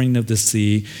the roaring of the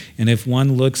sea. And if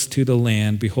one looks to the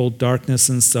land, behold, darkness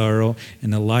and sorrow,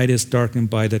 and the light is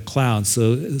darkened by the clouds.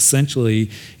 So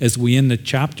essentially, as we end the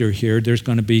chapter here, there's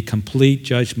going to be complete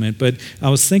judgment. But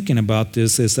I was thinking about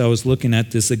this as I was looking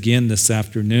at this again this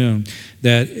afternoon,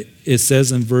 that it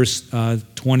says in verse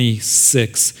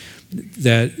 26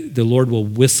 that the Lord will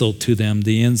whistle to them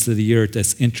the ends of the earth.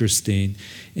 That's interesting.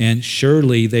 And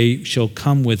surely they shall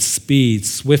come with speed,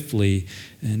 swiftly,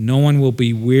 and no one will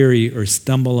be weary or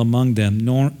stumble among them.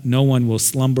 No one will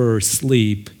slumber or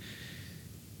sleep.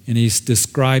 And he's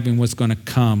describing what's going to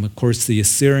come. Of course, the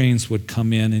Assyrians would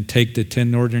come in and take the 10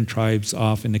 northern tribes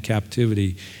off into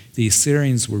captivity. The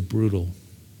Assyrians were brutal.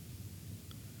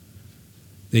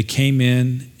 They came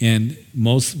in, and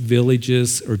most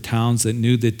villages or towns that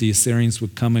knew that the Assyrians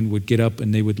would come in would get up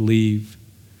and they would leave.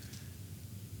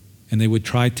 And they would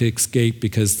try to escape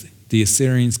because the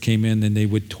Assyrians came in and they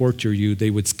would torture you. They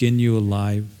would skin you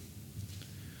alive.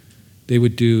 They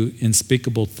would do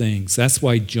unspeakable things. That's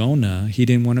why Jonah, he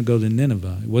didn't want to go to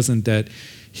Nineveh. It wasn't that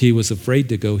he was afraid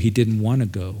to go. He didn't want to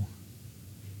go.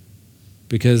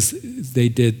 Because they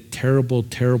did terrible,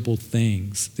 terrible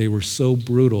things. They were so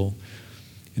brutal.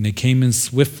 And they came in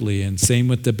swiftly. And same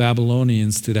with the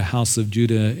Babylonians to the house of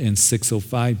Judah in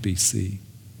 605 BC.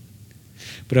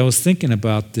 But I was thinking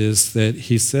about this, that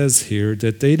he says here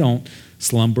that they don't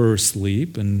slumber or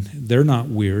sleep, and they're not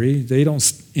weary. They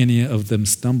don't, any of them,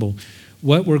 stumble.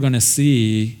 What we're going to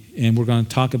see, and we're going to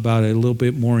talk about it a little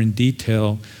bit more in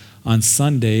detail on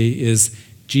Sunday, is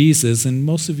Jesus, and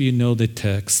most of you know the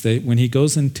text, that when he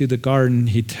goes into the garden,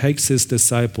 he takes his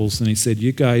disciples and he said,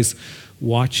 you guys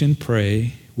watch and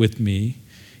pray with me.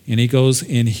 And he goes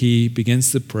and he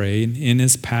begins to pray, and in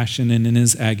his passion and in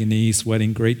his agony, he's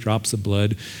sweating great drops of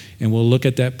blood. And we'll look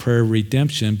at that prayer of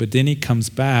redemption. But then he comes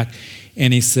back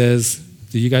and he says,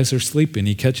 you guys are sleeping.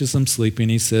 He catches them sleeping.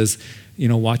 He says,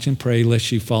 watch and pray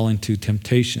lest you fall into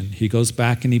temptation. He goes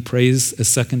back and he prays a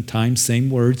second time, same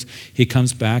words. He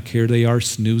comes back, here they are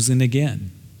snoozing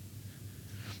again.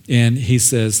 And he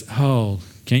says,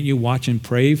 can't you watch and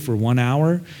pray for 1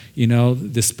 hour?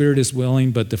 The spirit is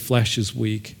willing, but the flesh is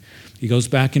weak. He goes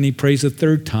back and he prays a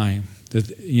third time.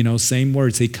 Same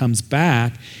words. He comes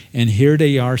back, and here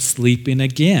they are sleeping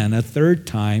again, a third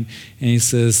time. And he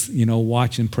says,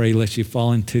 watch and pray lest you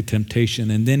fall into temptation.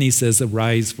 And then he says,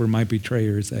 arise, for my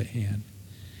betrayer is at hand.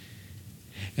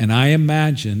 And I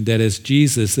imagine that as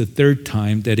Jesus, the third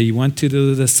time, that he went to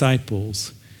the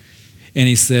disciples and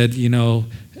he said,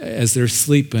 as they're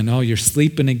sleeping, oh, you're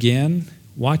sleeping again?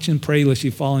 Watch and pray lest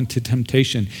you fall into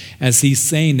temptation. As he's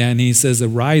saying that and he says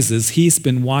arises, he's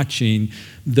been watching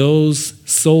those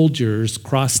soldiers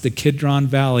cross the Kidron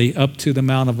Valley up to the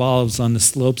Mount of Olives on the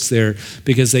slopes there,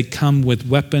 because they come with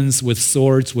weapons, with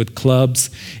swords, with clubs,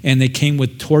 and they came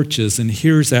with torches. And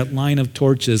here's that line of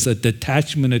torches, a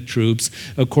detachment of troops,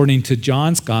 according to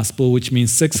John's gospel, which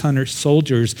means 600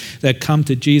 soldiers that come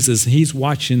to Jesus. And he's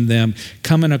watching them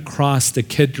coming across the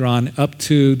Kidron up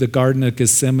to the Garden of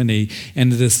Gethsemane,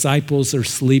 and the disciples are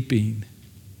sleeping.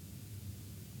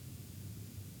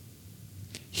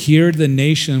 Here the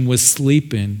nation was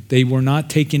sleeping. They were not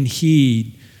taking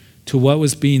heed to what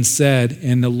was being said.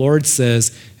 And the Lord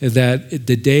says that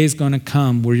the day is going to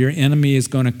come where your enemy is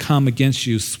going to come against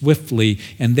you swiftly,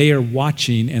 and they are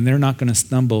watching and they're not going to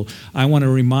stumble. I want to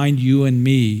remind you and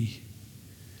me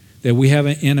that we have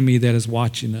an enemy that is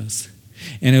watching us.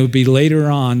 And it would be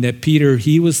later on that Peter,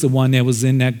 he was the one that was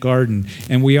in that garden.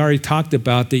 And we already talked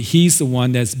about that he's the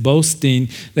one that's boasting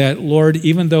that, Lord,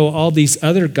 even though all these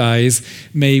other guys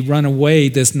may run away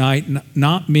this night,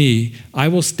 not me. I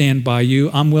will stand by you.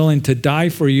 I'm willing to die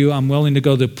for you. I'm willing to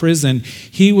go to prison.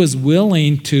 He was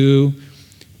willing to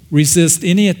resist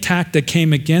any attack that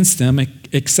came against him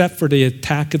except for the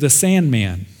attack of the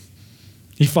Sandman.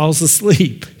 He falls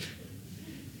asleep.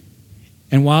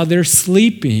 And while they're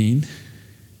sleeping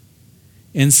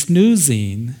and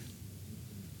snoozing,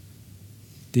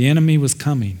 the enemy was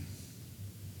coming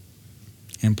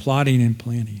and plotting and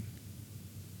planning.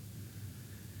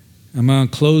 I'm going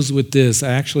to close with this.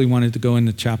 I actually wanted to go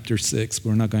into chapter 6, but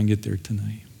we're not going to get there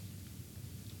tonight.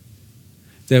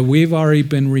 That we've already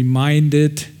been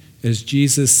reminded, as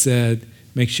Jesus said,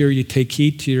 make sure you take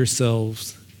heed to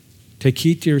yourselves. Take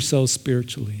heed to yourselves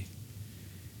spiritually.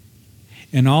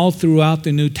 And all throughout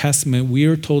the New Testament, we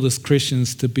are told as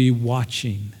Christians to be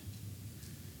watching.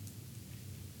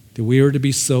 That we are to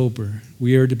be sober.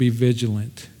 We are to be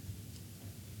vigilant.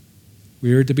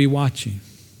 We are to be watching.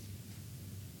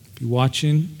 Be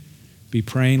watching, be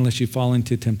praying lest you fall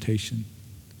into temptation.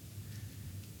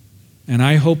 And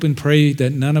I hope and pray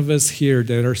that none of us here,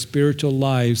 that our spiritual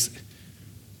lives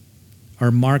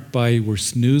are marked by we're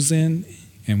snoozing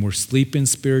and we're sleeping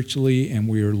spiritually and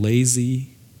we are lazy.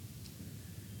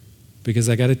 Because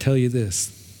I got to tell you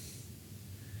this,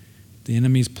 the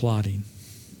enemy's plotting.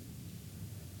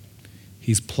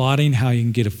 He's plotting how he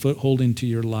can get a foothold into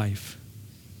your life.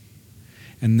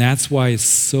 And that's why it's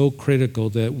so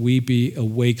critical that we be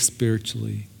awake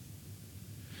spiritually.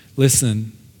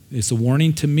 Listen, it's a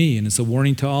warning to me, and it's a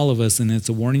warning to all of us, and it's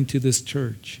a warning to this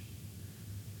church.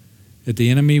 That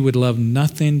the enemy would love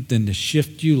nothing than to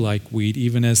shift you like wheat,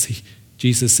 even as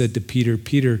Jesus said to Peter,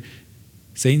 Peter,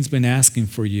 Satan's been asking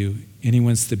for you, and he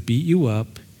wants to beat you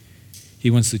up.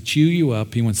 He wants to chew you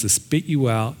up. He wants to spit you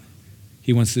out.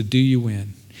 He wants to do you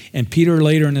in. And Peter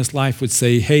later in his life would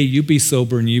say, hey, you be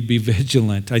sober and you be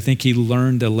vigilant. I think he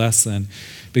learned a lesson,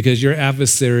 because your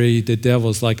adversary, the devil,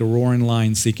 is like a roaring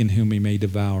lion seeking whom he may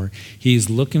devour. He's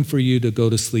looking for you to go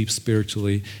to sleep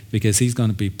spiritually, because he's going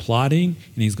to be plotting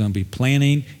and he's going to be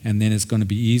planning, and then it's going to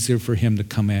be easier for him to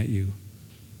come at you.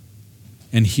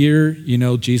 And here,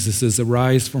 Jesus says,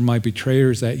 arise, for my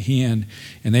betrayer is at hand.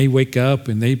 And they wake up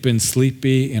and they've been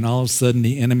sleepy, and all of a sudden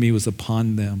the enemy was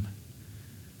upon them.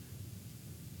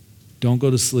 Don't go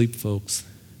to sleep, folks.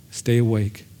 Stay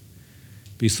awake.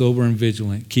 Be sober and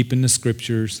vigilant. Keep in the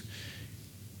scriptures.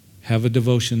 Have a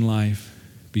devotion life.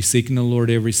 Be seeking the Lord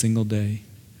every single day.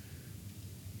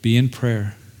 Be in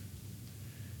prayer.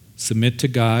 Submit to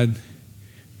God.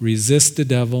 Resist the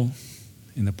devil.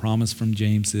 And the promise from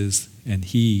James is, and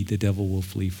he, the devil, will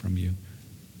flee from you.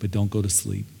 But don't go to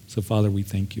sleep. So, Father, we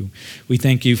thank you. We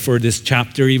thank you for this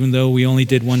chapter, even though we only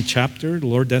did one chapter.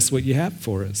 Lord, that's what you have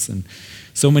for us. And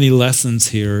so many lessons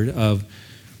here of,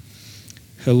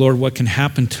 Lord, what can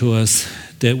happen to us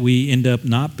that we end up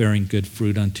not bearing good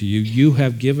fruit unto you. You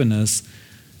have given us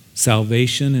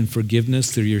salvation and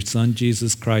forgiveness through your Son,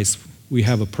 Jesus Christ. We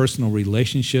have a personal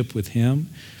relationship with him,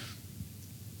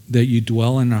 that you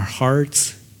dwell in our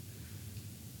hearts,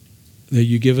 that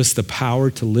you give us the power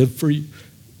to live for you.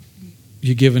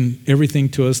 You've given everything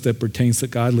to us that pertains to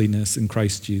godliness in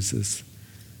Christ Jesus.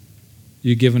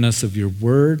 You've given us of your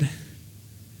word.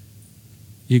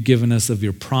 You've given us of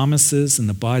your promises in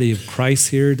the body of Christ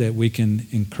here, that we can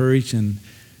encourage and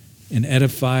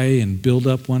edify and build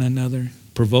up one another,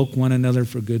 provoke one another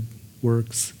for good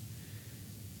works.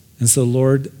 And so,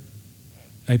 Lord,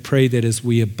 I pray that as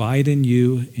we abide in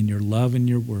you, in your love and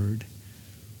your word,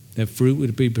 that fruit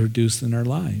would be produced in our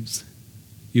lives.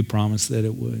 You promised that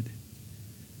it would.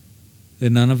 That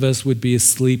none of us would be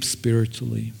asleep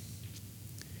spiritually.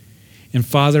 And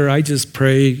Father, I just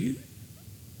pray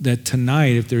that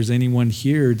tonight, if there's anyone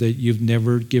here that you've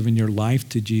never given your life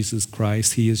to Jesus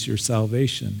Christ, He is your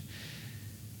salvation.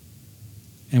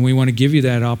 And we want to give you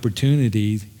that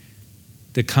opportunity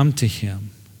to come to Him.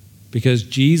 Because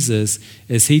Jesus,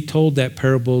 as He told that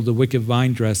parable of the wicked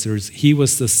vine dressers, He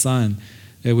was the Son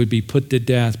that would be put to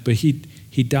death, but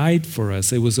He died for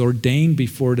us. It was ordained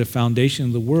before the foundation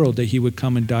of the world that He would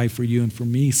come and die for you and for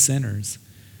me, sinners.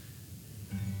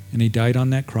 And He died on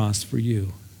that cross for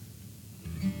you.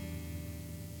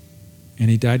 And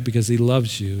He died because He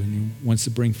loves you and He wants to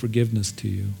bring forgiveness to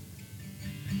you.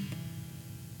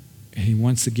 And He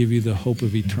wants to give you the hope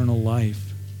of eternal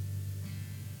life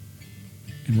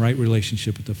and right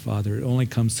relationship with the Father. It only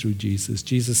comes through Jesus.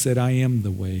 Jesus said, I am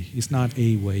the way. He's not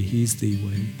a way. He's the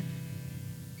way.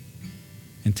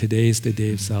 And today is the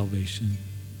day of salvation.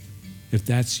 If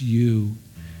that's you,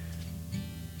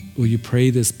 will you pray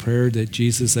this prayer that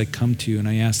Jesus, I come to you and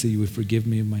I ask that you would forgive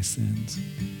me of my sins.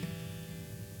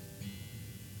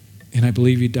 And I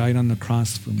believe you died on the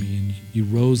cross for me and you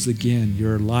rose again.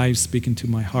 You're alive, speaking to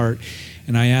my heart.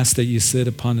 And I ask that you sit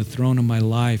upon the throne of my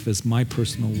life as my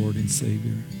personal Lord and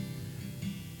Savior.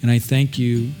 And I thank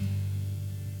you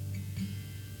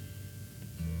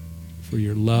for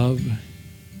your love.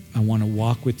 I want to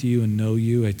walk with you and know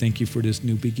you. I thank you for this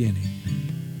new beginning.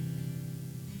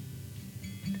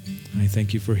 And I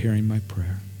thank you for hearing my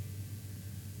prayer.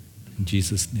 In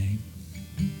Jesus' name.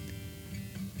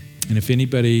 And if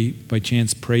anybody by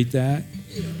chance prayed that,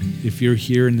 if you're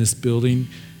here in this building,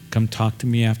 come talk to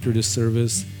me after the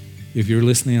service. If you're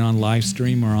listening on live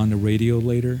stream or on the radio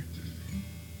later,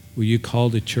 will you call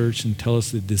the church and tell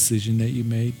us the decision that you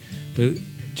made? But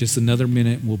just another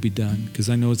minute and we'll be done, because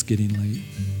I know it's getting late.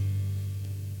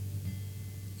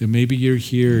 And maybe you're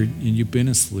here and you've been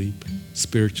asleep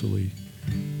spiritually.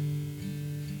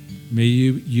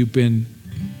 Maybe you've been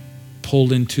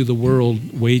pulled into the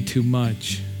world way too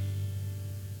much.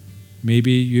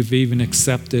 Maybe you've even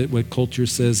accepted what culture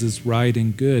says is right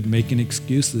and good, making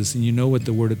excuses, and you know what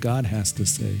the Word of God has to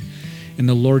say. And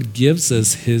the Lord gives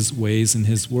us His ways and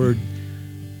His Word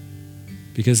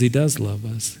because He does love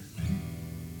us.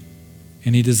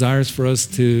 And He desires for us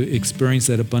to experience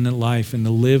that abundant life and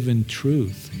to live in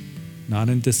truth, not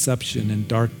in deception and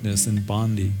darkness and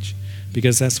bondage,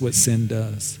 because that's what sin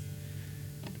does.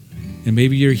 And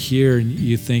maybe you're here and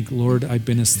you think, Lord, I've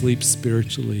been asleep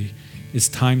spiritually. It's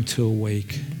time to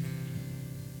awake.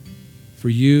 For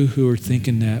you who are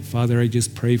thinking that, Father, I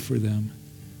just pray for them.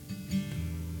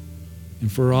 And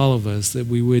for all of us, that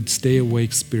we would stay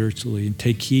awake spiritually and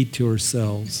take heed to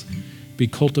ourselves. Be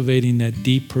cultivating that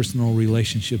deep personal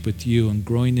relationship with you and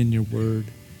growing in your word.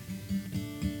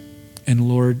 And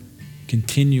Lord,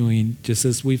 continuing, just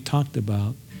as we've talked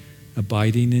about,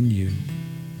 abiding in you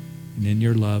and in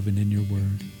your love and in your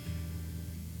word.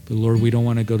 But Lord, we don't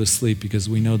want to go to sleep because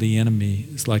we know the enemy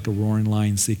is like a roaring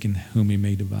lion seeking whom he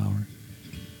may devour.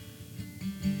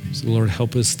 So Lord,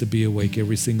 help us to be awake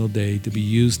every single day, to be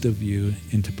used of you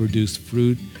and to produce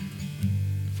fruit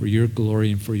for your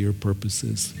glory and for your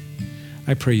purposes.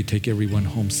 I pray you take everyone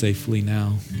home safely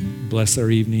now. Bless our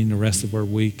evening, the rest of our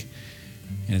week.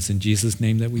 And it's in Jesus'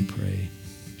 name that we pray.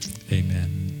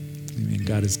 Amen. Amen.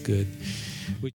 God is good.